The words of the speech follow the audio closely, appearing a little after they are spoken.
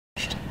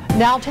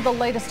Now to the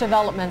latest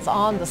developments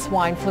on the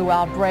swine flu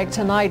outbreak.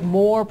 Tonight,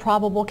 more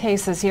probable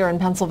cases here in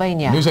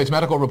Pennsylvania. News 8's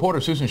medical reporter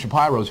Susan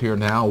Shapiro's here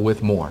now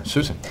with more.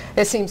 Susan.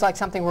 It seems like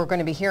something we're going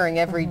to be hearing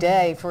every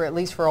day for at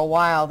least for a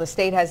while. The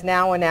state has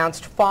now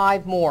announced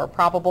 5 more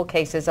probable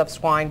cases of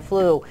swine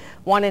flu.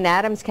 1 in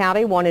Adams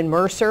County, 1 in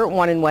Mercer,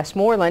 1 in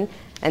Westmoreland,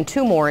 and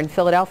 2 more in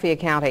Philadelphia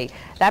County.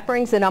 That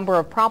brings the number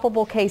of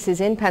probable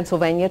cases in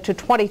Pennsylvania to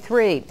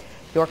 23.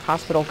 York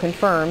Hospital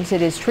confirms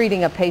it is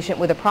treating a patient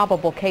with a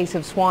probable case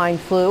of swine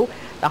flu.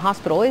 The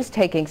hospital is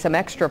taking some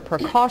extra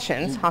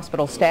precautions.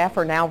 Hospital staff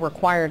are now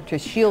required to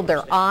shield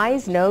their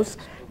eyes, nose,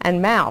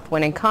 and mouth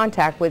when in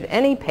contact with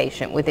any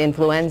patient with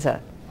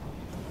influenza.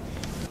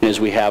 As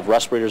we have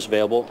respirators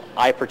available,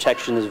 eye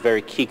protection is a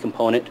very key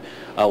component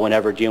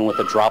whenever dealing with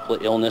a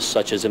droplet illness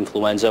such as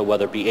influenza,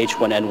 whether it be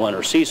H1N1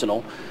 or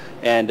seasonal,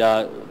 and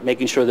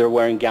making sure they're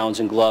wearing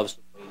gowns and gloves.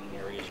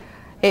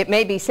 It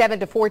may be 7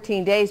 to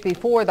 14 days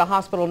before the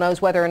hospital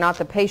knows whether or not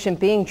the patient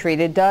being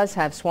treated does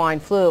have swine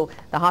flu.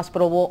 The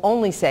hospital will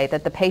only say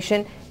that the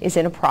patient is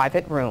in a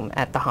private room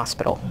at the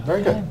hospital.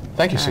 Very good.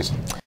 Thank you, Susan.